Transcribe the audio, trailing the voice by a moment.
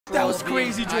That was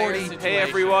crazy, Jordy. Hey,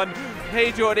 everyone.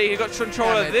 Hey, Jordy, you got control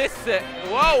of this.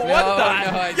 Whoa, what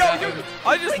the? Yo,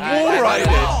 I just wall rided.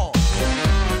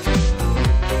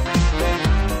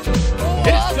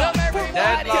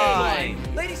 Deadline.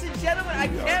 Ladies and gentlemen, I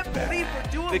can't believe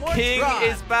we're doing The one king try.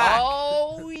 is back.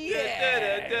 Oh,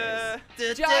 yeah.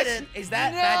 Josh, is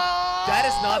that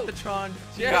is not the Tron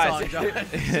Guys.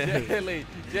 song,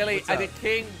 Jelly, the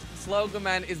king slogan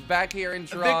man is back here in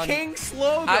Tron. The king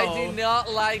slogan. I do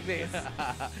not like this.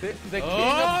 The king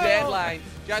of Deadline.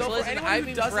 Josh, so listen, I've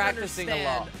been practicing a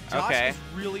lot. Josh Okay. is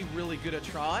really, really good at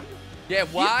Tron. Yeah,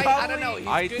 why? I don't know.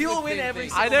 He'll win every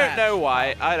single I don't know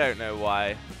why. I don't know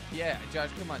why. Yeah, Josh,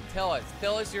 come on, tell us.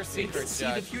 Tell us your You can secrets, see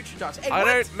Josh. the future, Josh. Hey, I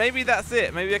what? don't. Maybe that's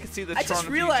it. Maybe I can see the I Tron just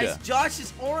realized future. Josh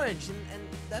is orange, and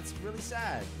that's really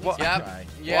sad. What? Yep.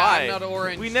 Yeah, Why? I'm not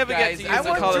orange. We never guys. get to use I the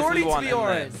want colors Jordy we want to be in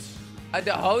orange. this.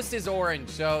 The host is orange,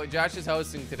 so Josh is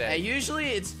hosting Hey, today.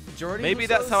 usually it's Jordy. Maybe who's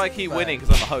that's how I hosting, keep but- winning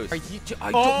because I'm a host. Are you?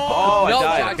 Oh, I no,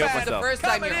 died. I Josh, killed this is the myself. first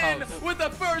time you're Coming in host. with the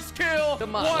first kill.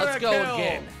 Come on, What let's a go kill.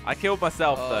 again. I killed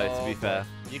myself though. To be Oh, fair,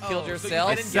 You killed Oh, so you yourself?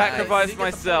 didn't Nice. sacrificed Did you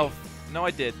get the myself. No,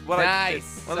 I did. Well,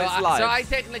 Nice. Well, so, it's so live. I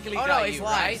technically Oh, no, got it's you,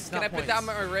 live. right? It's Can not I put down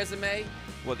points. my resume?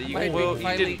 What? That you, Might be well, you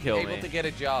finally didn't kill able me. to get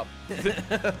a job.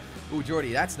 Ooh,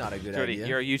 Jordy, that's not a good Jordy, idea.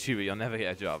 you're a YouTuber. You'll never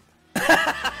get a job.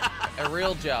 A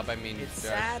real job, I mean. It's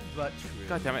Josh. sad but true.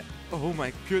 God damn it! Oh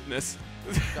my goodness!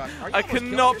 Josh, are you I almost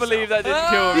cannot killing believe that yourself? didn't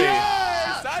kill me.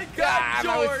 Yes, I got Damn,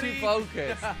 I was too Jordy.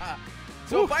 focused.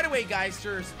 So, by the way, guys,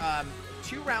 there's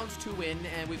 2 rounds to win,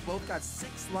 and we've both got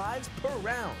 6 lives per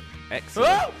round. Excellent.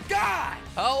 Oh, God!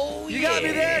 Oh, You yeah. got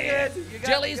me there, good. You got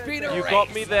Jelly's me been good. You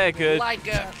got me there, good. like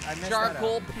a I messed that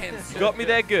charcoal up. pencil. You got me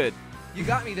there, good. You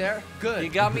got me there. Good. You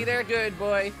got me there, good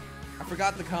boy. I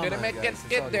forgot the comment. Gonna make it guys. It's all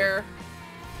get good. there.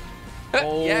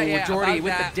 Oh, yeah, Jordy about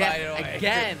with that, the by death the way.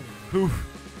 again.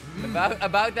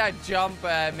 About that jump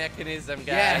mechanism,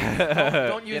 guy. Yeah.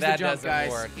 Don't use Yeah, that the jump, doesn't guys.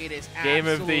 work. It is Game of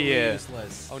the absolutely year.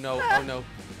 useless. Oh no! Oh no!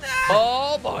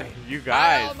 Oh boy! You I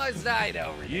guys. almost died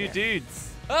over You there. dudes.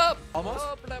 Up! Almost?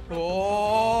 Oh, blah, blah,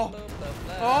 Oh. blah,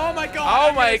 blah, blah. Oh my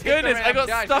God! Oh my I missed it goodness! I got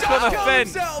around. stuck Josh on a killed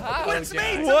fence. himself. How, What it's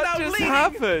Josh? me? What I'm now just bleeding.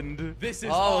 happened? This is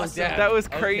Oh, awesome. damn. That was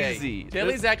Okay. crazy.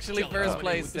 Jelly's actually Jelly first with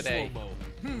place the today. slow-mo.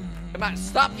 Come on,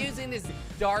 stop using this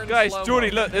darn Guys, slow-mo.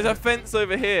 Jordy, look, there's a fence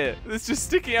over here. It's just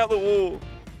sticking out the wall.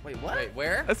 Wait, what? Wait,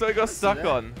 where? That's what I got stuck that?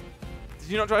 on. Did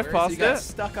you not drive Where is past You got it?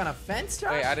 stuck on a fence,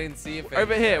 Josh? Wait, I didn't see it.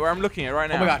 Over here, where I'm looking at right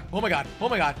now. Oh my God! Oh my God! Oh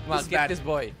my God! Come on, This is get bad. this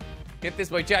boy. Get this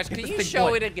boy. Josh, Get can this you big show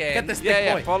boy. it again? Get this Yeah, big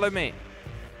yeah, boy. follow me.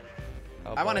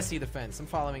 Oh, I want to boy. see the fence. I'm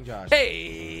following Josh.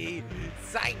 Hey!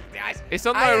 Psych, Josh. It's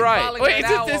on I my am right. following Wait, it it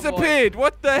now, just oh boy. disappeared.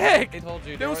 What the heck? I told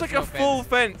you, There was like no a full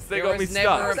fence. fence that There got me was never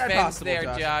stuck. a How's that fence possible, there,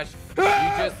 Josh?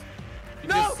 Josh. You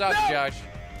No, just suck, no. Josh.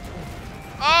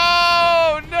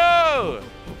 Oh no!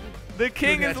 The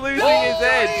king is losing his You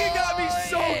edge. got me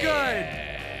so good.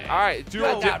 All right, Yo,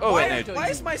 oh why, wait, no. why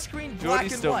is my screen black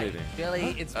Jordy's and still white? moving.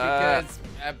 Jelly, it's because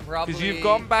probably... Because you've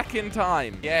gone back in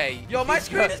time. Yeah. Yo, my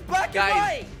screen is black and Guys,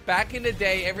 white. back in the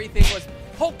day, everything was...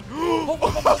 Oh, oh,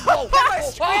 oh, oh, oh, Can my oh,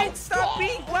 screen oh, stop oh,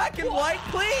 being black and white,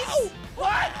 please?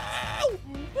 What?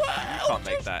 You can't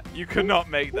make that. You cannot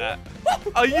make that.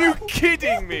 Are you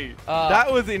kidding me?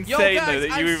 That was Yo, insane guys, though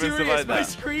that I'm you even serious. survived My that.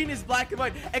 screen is black and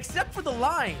white, except for the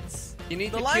lines. You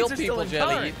need The to lines kill are still people, in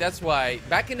Jelly. color. That's why.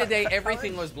 Back in the day,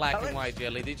 everything was black Color? and white,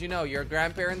 Jelly. Did you know your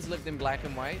grandparents lived in black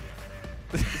and white?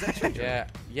 Is that true? Yeah.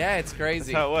 Yeah, it's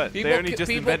crazy. That's how it works. They only just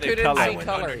people invented couldn't color. see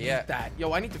color. Yeah. That.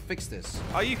 Yo, I need to fix this.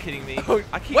 Are you kidding me? Oh,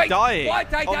 I keep wait, dying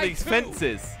what? I on died these too.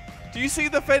 fences. Do you see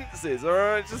the fences,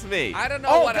 or it's just me? I don't know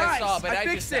Oh, what guys, I saw, but I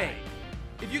fixed just it. died.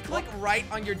 If you click right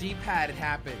on your D-pad, it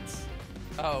happens.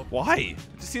 Oh. Why? It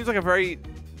just seems like a very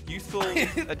useful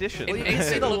addition. Well, you makes can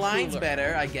see it the look lines cooler.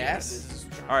 better, I guess.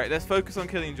 All right, let's focus on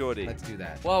killing Jordy. Let's do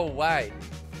that. Whoa, why?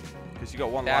 Because you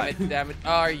got one Damn life. it, damn it.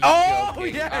 Are you Oh,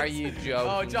 joking? yes. Are you joking?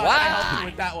 Oh, Josh, I helped you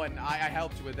with that one. I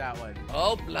helped you with that one.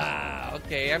 Oh, blah.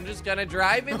 Okay, I'm just gonna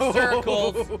drive in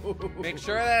circles. Make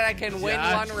sure that I can win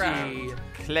one Judgy. round.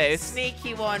 Close.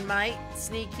 Sneaky one, mate.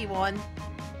 Sneaky one.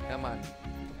 Come on.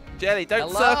 Jelly,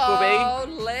 don't Hello,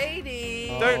 circle me. lady.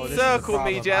 Don't this is circle the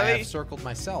me, problem. Jelly. I have circled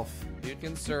myself. You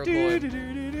can circle it.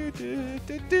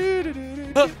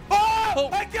 Oh!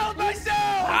 I killed myself!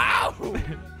 Ow!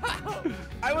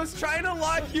 I was trying to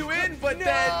lock you in, but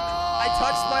then I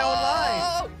touched my own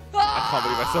line. I can't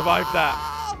believe I survived that.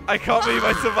 I can't believe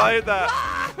I survived that.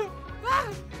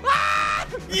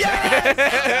 Yes!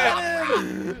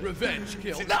 Revenge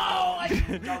kill.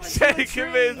 Jelly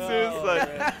committed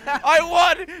suicide. I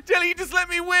won! Jelly, you just let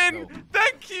me win! No. Thank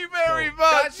Thank you very much.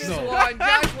 Josh just won.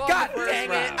 Josh won God the first dang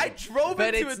round. it! I drove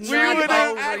But into it's a not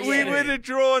tree. over We yet. would have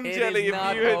drawn, It Jelly, is if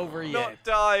not you had over not yet.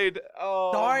 died.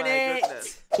 Oh, Darn my it!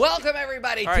 goodness. Welcome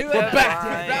everybody All right, to we're We're back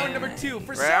Fine. to round number 2.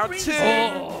 For Round some reason, two.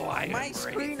 Oh, I am my ready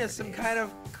screen for has some this. kind of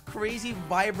crazy,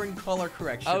 vibrant color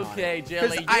correction. on Okay, it.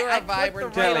 Jelly, 'Cause you're I a clicked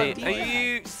vibrant the right Jelly, on are D-pad.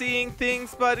 you seeing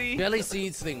things, buddy? Jelly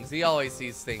sees things. He always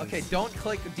sees things. Okay, don't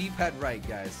click the D-pad right,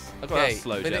 guys. Okay, Well, that's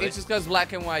slow, but Jelly. it just goes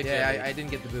black and white. Yeah, Jelly. I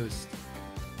didn't get the boost.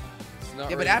 It's not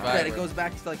Yeah, but really after that, it vibrant. goes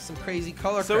back to like some crazy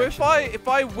color So correction. if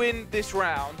I win this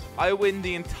round, I win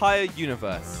the entire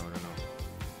universe.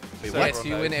 Wait, What? what? Yes,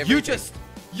 you win everything.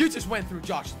 You just went through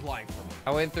Josh's line for me.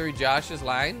 I went through Josh's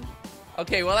line.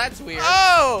 Okay, well that's weird.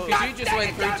 Oh! Because you just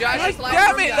went through God Josh's line.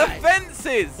 damn for it! me. The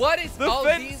fences. What is the all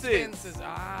fences? these fences?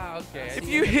 Ah, okay.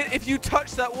 If you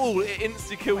touch that wall, it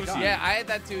instantly kills God. you. Yeah, I had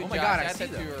that too. Oh my Josh. God, I I had see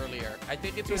that them. too earlier. I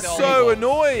think it's It's with all so the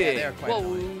annoying. Yeah, they're quite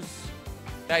annoying. Whoa.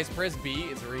 Guys, press B.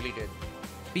 It's really good.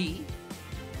 B.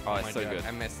 Oh, Oh it's my so God, good.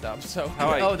 I messed up. So How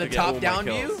I Oh, the get all my top-down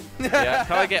kills. view? Yeah,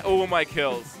 how I get all my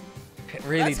kills.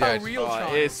 really, That's how Josh. real Oh,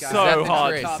 Tron it's is, guys. so Is that the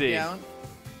hard trick? to see. Top-down.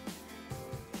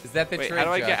 Is that the Wait, trick? how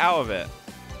do I Josh? get out of it?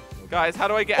 Guys, how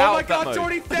do I get Oh out my of that God, mode?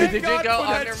 Jordy, thank Did God you go for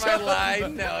that under my jump.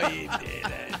 line? No, you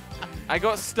didn't. I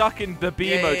got stuck in the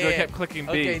B Yeah, mode, yeah, so I yeah. kept clicking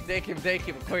B. Okay, take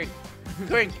him, quick,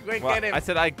 quick, Well, get him. I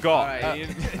said I got. All right. You-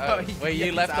 Wait, Yeah, you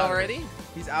he's left out of it. already?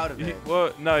 He's out of it.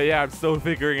 well, no, yeah, I'm still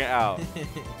figuring it out.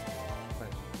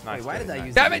 Nice. Wait, why did I nice.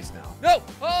 use Damn the it! boost now? No!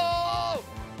 Oh!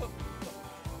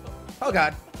 Oh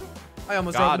God. I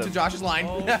almost Got drove into him. Josh's line.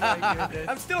 Oh my goodness.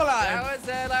 I'm still alive.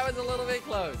 That was a little bit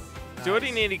close.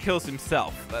 Jordy nearly kills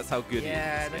himself. That's how good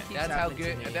Yeah, he that is. keeps That's how happening to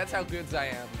good. me. That's how good I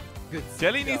am. Good.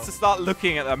 Jelly needs to start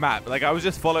looking at the map. Like, I was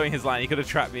just following his line. He could have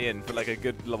trapped me in for like a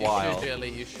good while. Jelly,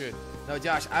 you should. No,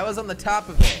 Josh, I was on the top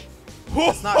of it.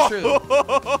 That's not true.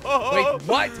 Wait,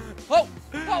 what? Oh!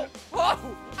 Oh!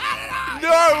 Oh! I don't know!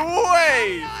 No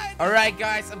way! All right,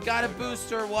 guys, I've got a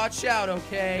booster. Watch out,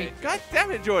 okay? God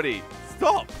damn it, Jordy.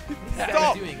 Stop. What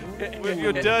Stop am I doing? with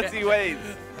your dirty ways.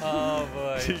 Oh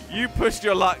boy. You pushed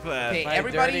your luck there. Okay, My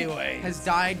everybody dirty ways. has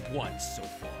died once so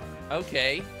far.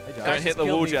 Okay. Don't Josh hit has the killed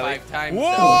wall, me Jelly. 5 times.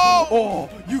 Whoa! so- Oh,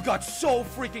 you got so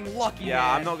freaking lucky, Yeah,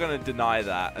 man. I'm not going to deny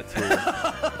that at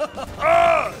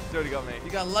all. Jordy got me.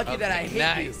 You got lucky that I Okay, hit you.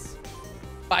 nice.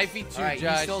 5 feet 2, All right,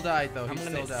 Josh. he still died though. I'm He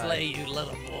gonna still died. slay you,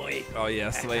 little boy. Oh,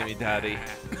 yeah, slay me, daddy.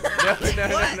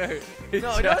 No.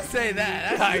 No, don't say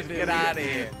that. That's Josh, get out of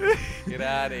here. Get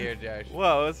out of here, Josh.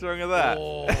 Whoa, what's wrong with that?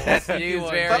 Oh, He's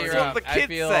very That's what rough. the I kids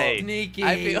feel, say. sneaky.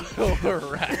 I feel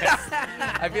harassed.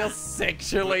 I feel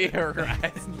sexually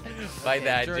harassed by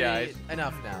that, Jordy, Josh.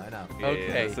 Enough now. Enough. Yeah, Okay.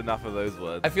 that's enough of those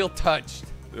words. I feel touched.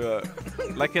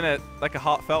 Like in a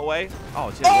heartfelt way.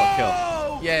 Oh, Jelly got killed.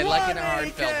 Oh, Yeah, like in a what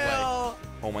heartfelt way. kill.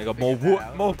 Oh my God, Figured that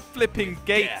out. more flipping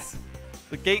gates.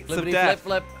 The gates of Flippity death.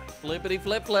 flip flip. Flippity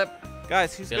flip flip.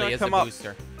 Guys, who's Billy gonna is come a up?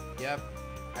 booster. Yep.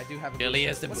 I do have a Billy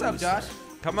booster. is the What's up, booster. Josh?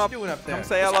 Come What up. you doing up there? Come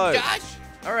say What's hello. up, Josh?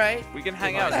 All right. We can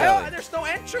hang What out, the hell? Jelly. There's no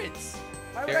entrance.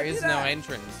 Why would I There do is no that?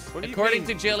 entrance. What do you According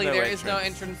mean to Jelly, there's no there is no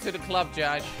entrance? entrance to the club,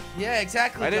 Josh. Yeah,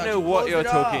 exactly. I don't Josh. know You what closed you're it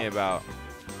talking off. about.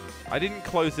 I didn't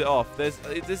close it off. This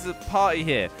is a party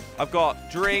here. I've got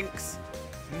drinks,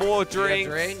 more You got drinks.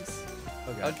 drinks?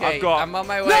 Okay. Okay, I've got- I'm on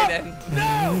my way No! then.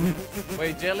 No!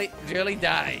 Wait, Jelly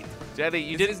died. Jelly,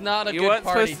 you This didn't. is not a you good weren't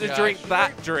party, supposed to Josh. drink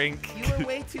that drink. You were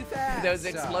way too fast. Those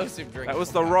explosive drinks. That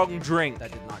was the wrong drink.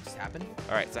 That did not just happen.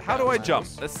 All right, so how That do I was jump?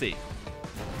 nice. Let's see.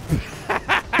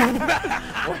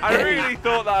 I really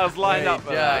thought that I was lined up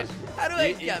for that. Josh. How do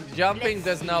I jump? Jumping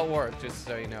does not work, just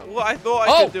so you know. Well, I thought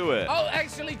I could do it. Oh,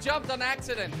 actually jumped on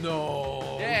accident.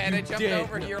 No. Yeah, and you I jumped did.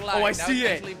 over your line. Oh, I That see was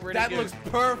it. actually pretty That good. looks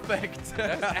perfect.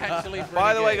 That's actually pretty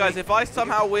By the way, good. guys, if I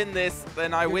somehow win this,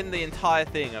 then I win the entire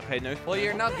thing. Okay, no. Well,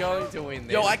 you're not going to win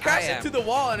this. Yo, I crashed am. into the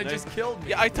wall and it No. just killed me.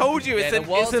 Yeah, I told you Yeah, it's the a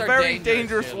walls are very dangerous,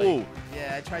 dangerous Jelly. wall.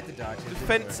 Yeah, I tried to dodge it. The It didn't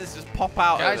fences just pop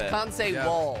out Josh of it. can't say Yeah.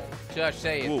 wall. Josh,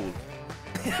 say it. Wall.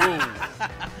 Woo.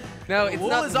 No, it's wall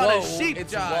not is on a whoa, sheep,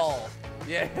 it's Josh. wall.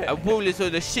 Yeah. A wall is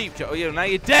on the sheep. Oh, yeah, now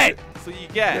you're dead. That's what you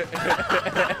get.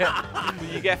 That's what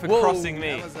you get for Whoa. crossing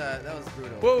me. That was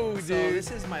brutal. Whoa, So dude.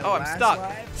 this is my Oh, I'm last stuck.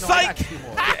 life? No, Psych!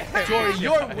 I got 2 more. Jory,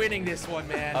 you're winning this one,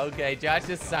 man. Okay, Josh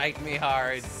just psyched me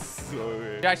hard.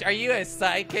 Sorry. Josh, are you a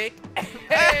psychic?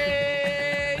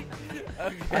 Hey!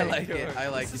 Okay, I like it. I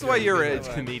like This it. is why you're a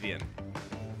Jory. comedian,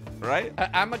 right?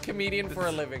 I'm a comedian for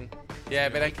a living. Yeah,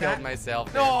 but I killed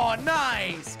myself. Oh,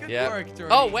 nice. Good Yep. work,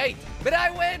 Jordy. Oh, wait. But I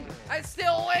win. I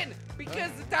still win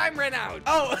because the time ran out.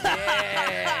 Oh.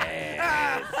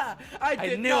 Yeah. I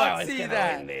did knew not I was see gonna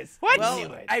that. win this. What? I Well,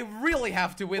 knew it. I really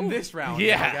have to win this round,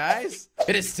 Yeah. now, guys.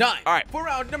 It is time. All right. For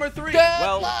round number 3. Good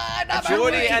Well, luck, I number Jordy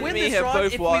want to and win me this have round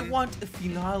both if won. we want a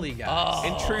finale, guys. Oh,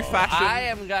 In true fashion, I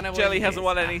am gonna Jelly win hasn't this.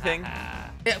 won anything.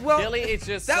 Yeah, well, Jelly, it's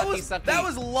just that sucky, was sucky. that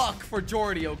was luck for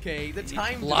Jordy. Okay, the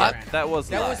time Luck? difference. That was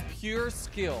That luck. was pure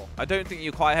skill. I don't think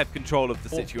you quite have control of the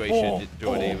situation,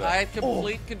 Jordy. but- I had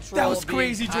complete control. That was of the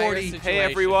crazy, entire Jordy. Hey, situation. Hey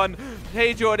everyone!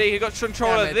 Hey Jordy, you got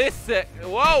control Damn of it. this. Whoa!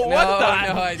 No, What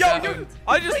the? no, I Yo, don't. you-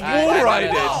 I just I- wall I-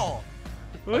 rided. Oh,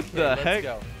 What Okay, the let's heck?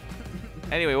 go.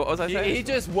 Anyway, what was I saying? He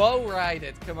just whoa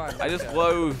rided. Come on. I let's just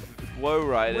go. whoa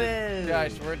rided.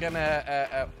 Josh, we're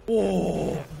gonna.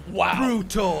 oh, Wow.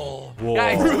 brutal, Whoa.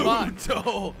 Guys, come on.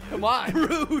 brutal, Come on.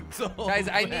 brutal. Guys,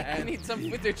 I man. need some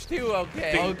footage too,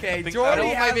 okay? Okay, I think- Jordy I don't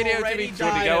want my has video to already be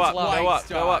Jordy, died go up, minutes go long. up,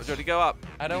 go up, Jordy, go up.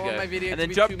 I don't You want go. my video And to then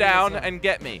be jump 2 minutes down long. and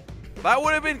get me. That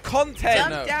would have been content. Jump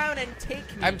No. down and take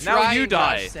me. I'm Now trying. you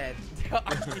die. Josh said. Are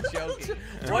you joking?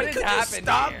 Jordy, What has could you happened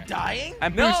stop here? dying?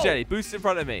 And No. boost Jelly, boost in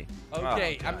front of me.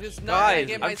 Okay, Oh. I'm just not gonna Guys,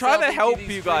 get I'm myself trying to into help these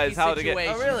you guys tricky how to get-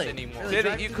 situations Oh, really? anymore. Really? Jelly,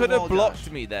 drive you to could the have wall, blocked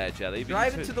Josh. me there, Jelly. but you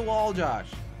Drive could- into the wall, Josh.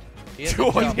 He has to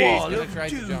Jordy. jump. He's Wall gonna of try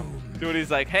to doom. jump.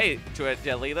 Jordy's like, hey,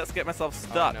 Jelly, let's get myself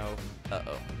stuck. Oh no.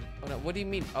 Uh-oh. Oh no. What do you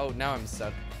mean? Oh, now I'm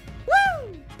stuck.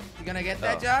 Woo! You gonna get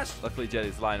that, Oh. Josh? Luckily,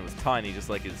 Jelly's line was tiny, just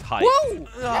like his height. Whoa! You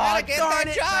Aw, gotta get darn that,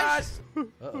 it, Josh.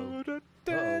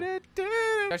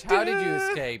 Josh, how did you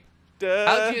escape?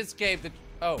 How did you escape?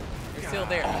 Oh, you're still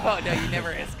there. Oh no, you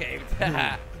never escaped.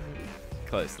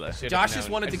 Close though. Should've Josh just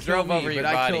known. wanted I to just kill drove me, over but your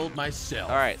I body. killed myself.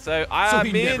 All right, so So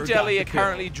he me never and Jelly got are the kill.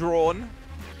 currently drawn.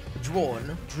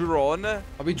 Drawn. Drawn. Are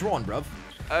we drawn, bruv?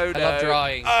 Oh no. I love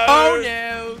drawing. Oh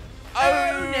no!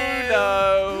 Oh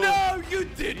no. No, you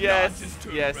did Yes. not. It's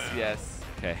too Yes. bad. Yes.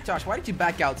 Okay. Josh, why did you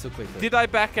back out so quickly? Did I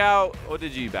back out or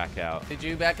did you back out? Did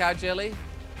you back out, Jelly?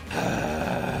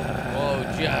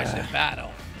 Oh, Josh, the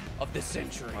battle of the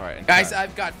century. All right. Guys,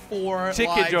 I've got 4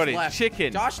 Chicken, lives Jordy, left.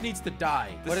 chicken. Josh needs to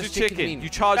die. What this does is chicken chicken. mean? You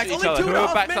charge Guys, each only other. 2.5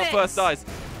 Whoever backs up first dies.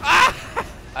 Ah!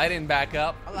 I didn't back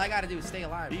up. All I gotta do is stay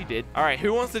alive. You did. All right.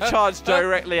 Who wants to charge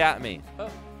directly at me? Oh.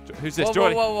 Who's this, Whoa,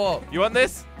 Jordy? whoa, whoa, whoa. You want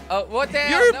this? What the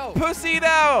hell? You No. pussied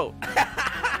out.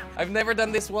 I've never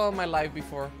done this well in my life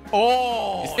before.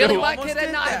 Oh! You Billy still Bucket almost and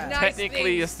did knife, that. knife.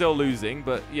 Technically, you're still losing,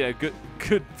 but you know,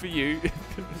 good for you.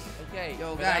 Okay.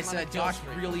 Yo, but guys, I'm on a kill Josh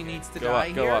streak. really needs to Go die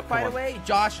up, go here, up, by come the on. way.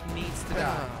 Josh needs to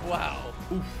die. Wow.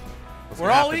 What's We're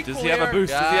gonna all happen? equal Does he have a here.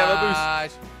 boost? Does he have a boost?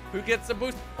 Josh, who gets the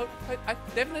boost? Oh,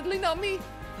 definitely not me.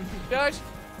 Josh.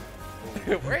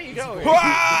 Where are you going?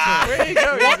 Wah! Where are you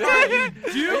going? What are you Are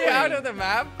you doing? out of the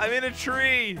map? I'm in a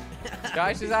tree.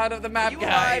 Josh is out of the map, You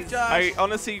guys. alive, Josh? I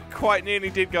honestly quite nearly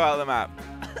did go out of the map.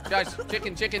 Josh,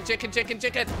 chicken, chicken, chicken, chicken,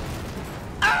 chicken.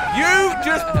 You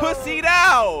just pussied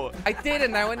out. I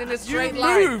didn't. I went in a You straight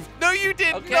line. moved. No, you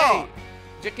did Okay. not.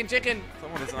 Chicken, chicken.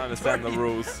 Someone doesn't understand the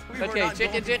rules. We were Okay, not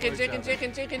chicken, going chicken, for chicken, each other.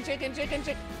 chicken, chicken, chicken, chicken,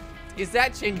 chicken. Is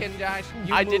that chicken, Josh?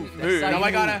 You I moved. didn't I move. saw Now you I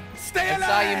move. gotta stay I alive.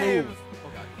 saw you move.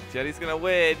 Jelly's gonna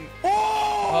win.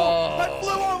 Oh! I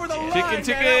flew over the line. Chicken, man. chicken,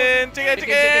 chicken, Chicken, chicken.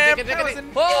 chicken, That was chicken.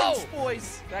 an Whoa! inch,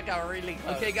 boys. That got really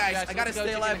close. Okay, guys, Josh, I gotta let's go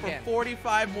stay chicken alive for again.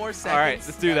 45 more seconds. All right,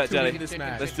 let's do that, to Jelly. win this Chicken,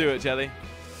 match. Let's do it, Jelly.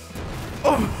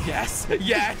 Oh, yes,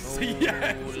 yes, Ooh,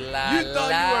 yes. la, You thought you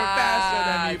were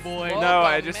faster than me, la. boy. Slow No,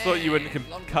 I down, just thought you wouldn't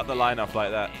man. cut the line off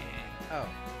like that. Oh,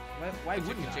 why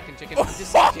wouldn't Chicken, I? chicken, chicken. Oh,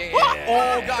 Just chicken.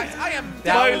 oh, guys, I am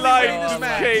That My down was line so this just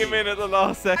match. came in at the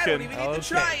last I don't second. even need to Okay.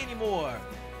 try anymore.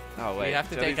 Oh wait, We have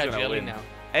to Jelly's take out gonna Jelly win. now.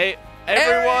 Hey,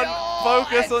 everyone, Ariel,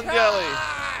 focus on attack! Jelly.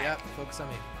 Yep, focus on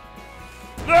me.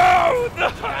 No, no.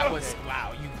 That was,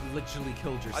 wow, you literally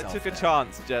killed I yourself. took a there.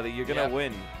 chance, Jelly. You're gonna Yep.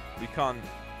 win. We can't.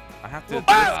 I have to risk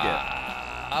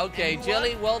it. Okay, And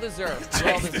Jelly, well deserved.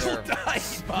 Well Still deserved. died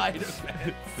by the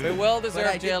fence. But well But I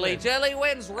deserved, did Jelly. win. Jelly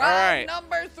wins round right.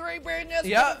 number 3, bringing us to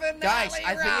Yep, the finale guys, I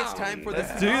think it's round. time for the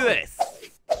Let's do finale. this.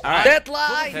 All right.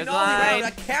 Deadline. Deadline. I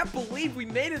can't believe we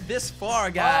made it this far,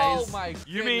 guys. Oh my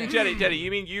You mean goodness. Jelly? You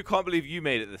mean you can't believe you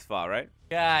made it this far, right?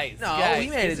 Guys, No, guys, we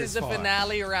made it this this is the far.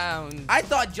 finale round. I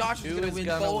thought Josh was Who going is to win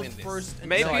gonna both win this? first and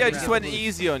Maybe No, I didn't just get went the boost.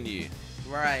 easy on you.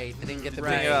 Right. I didn't get the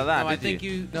right. Think about that, no, I did think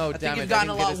you? you. No, I damn think it, you've I gotten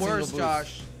a didn't get lot a single worse, boost.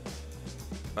 Josh.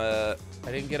 I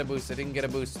didn't get a boost. I didn't get a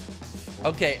boost.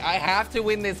 Okay, I have to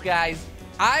win this, guys.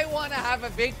 I want to have a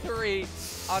victory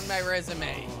on my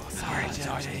resume. Sorry,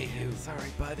 Josh, I hate you. Sorry,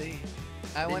 buddy.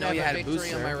 I want know to you have had a a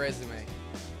victory on my booster. resume.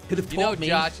 Could have You know told me.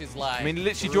 Josh is like. I mean,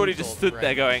 literally, Jordy just stood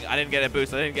there going, "I didn't get a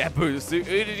boost. I didn't get a boost." Who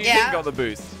did you Yeah. think got the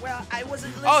boost? Well, I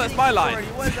wasn't listening. Oh, that's my to line.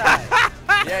 Jordy, was I?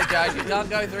 Yeah, Josh, you can't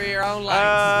go through your own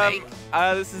line, Snake.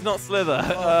 This is not Slither.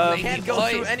 Oh, You can't go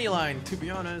through any line, to be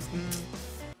honest.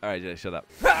 All right, Jay, shut up.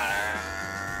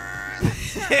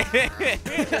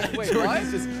 Wait, what?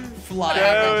 Just flying No,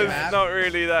 around the it's map. not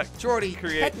really that. Jordy,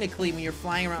 technically, when you're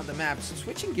flying around the map,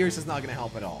 switching gears is not going to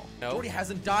help at all. No. Jordy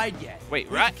hasn't died yet. Wait,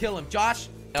 We right? can kill him. Josh,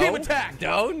 No, team attack.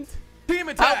 Don't. Team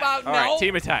attack. How about All no? right,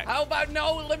 team attack. How about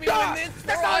no? Let me Josh, win this.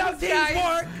 that's not how teams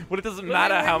work. Well, it doesn't Let me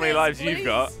matter win how many this, lives you've please.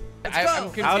 got. Let's I'm go.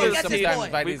 How confused does this sometimes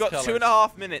boy? by We've these got colors.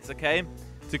 2.5 minutes, okay,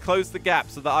 to close the gap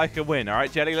so that I can win. All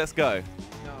right, Jelly, let's go.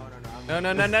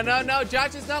 No.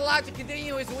 Josh is not allowed to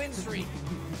continue his win streak.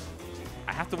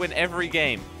 I have to win every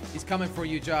game. He's coming for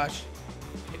you, Josh.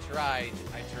 I tried.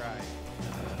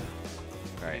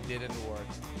 Right. It didn't work.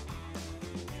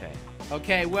 Okay.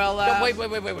 Okay, well, No,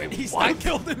 wait. He What? still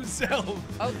killed himself.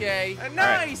 Okay.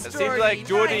 Nice, It Jordy. seems like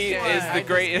Jordy nice is one. the I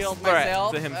greatest just killed threat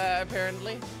myself, to him.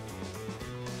 Apparently.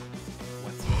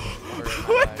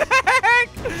 What the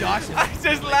heck? Josh is I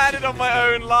just landed on my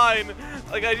own line.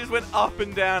 Like, I just went up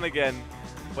and down again.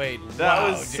 Wait, That wow,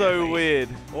 was so Jerry. weird.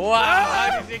 Wow,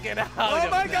 how did you get out Oh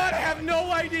of my that? God, I have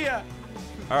no idea.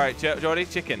 All right, Jordy,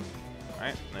 chicken. All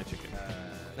right, no chicken.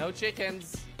 No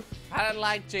chickens. I don't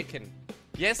like chicken.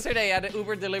 Yesterday, I had an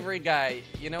Uber delivery guy.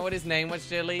 You know what his name was,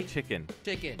 Jelly? Chicken.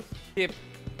 Chicken. Kip.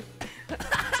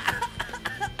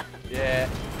 Yeah.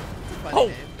 Funny Oh,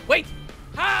 name. wait.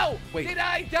 How Wait. did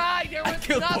I die? There was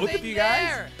killed both nothing of you guys?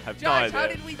 there. Have no Josh, idea. how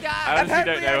did we I die? honestly don't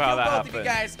Apparently, know I how killed that both of you happened.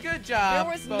 guys. Good job.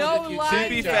 There was both no of you. line. To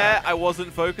be Good job. fair, I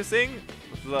wasn't focusing.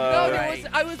 So No, Right.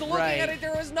 I was looking Right. at it.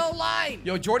 There was no line.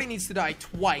 Yo, Jordy needs to die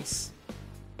twice.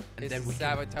 And This then is we can...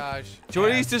 sabotage.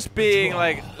 Jordy's just being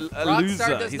like a Rockstar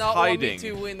loser. does He's not want me hiding.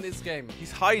 to win this game.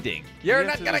 He's hiding. You're You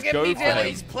not have gonna just get go me, for Jelly. him.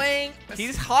 He's playing a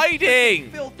He's hiding.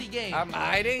 filthy game. I'm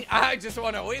hiding. I just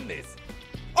want to win this.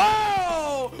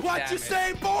 Oh! What Damn you it.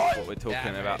 say, boy? That's what we're talking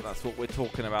Damn about. it. That's what we're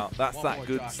talking about. That's One that more,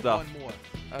 good Josh, stuff. One more.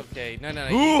 Okay, no.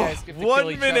 You Ooh, guys get to kill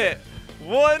 1 each minute. other.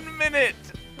 1 minute.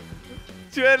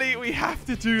 Jelly, we have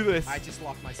to do this. I just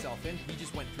locked myself in. He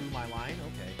just went through my line.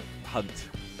 Okay. Hunt.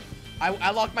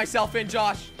 I locked myself in,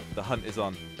 Josh. The hunt is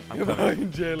on. I'm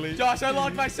coming. Jelly. Josh, I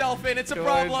locked myself in. It's a Come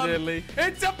on, problem. Jelly.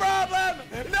 It's a problem.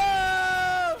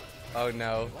 No! Oh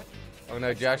no. Oh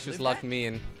no, Josh just locked me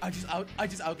in. I just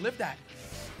outlived that.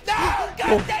 No!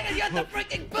 God dang it! You have the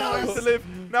freaking Now I have to boost. live.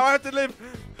 Now I have to live.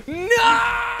 No!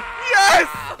 Yes!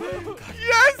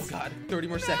 Oh God! 30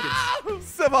 more seconds.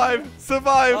 Survive.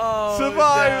 Survive. Oh,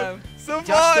 survive. Josh,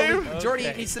 Survive. don't,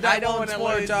 Jordy needs to die. I don't want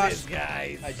want to to lose Josh. this,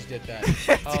 guys. I just did that.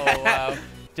 Oh wow.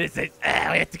 Just says, we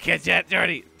have to catch that.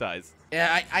 Jordy dies.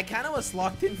 Yeah, I kind of was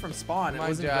locked in from spawn. Come It on,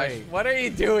 wasn't Josh. great. What are you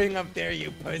doing up there,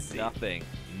 you pussy? Nothing.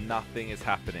 Nothing is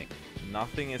happening.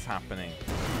 Nothing is happening.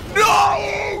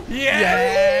 No!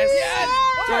 Yes! Yes!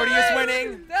 Jordy is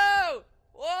winning. No!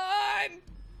 One!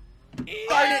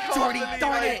 Darn it, Jordy! I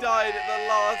Darn it! died at the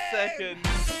last second.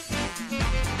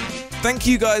 Thank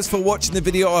you guys for watching the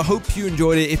video. I hope you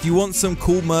enjoyed it. If you want some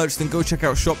cool merch, then go check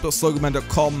out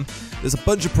shop.sloganman.com. There's a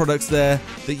bunch of products there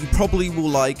that you probably will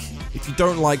like. If you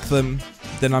don't like them,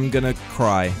 then I'm gonna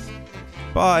cry.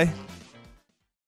 Bye.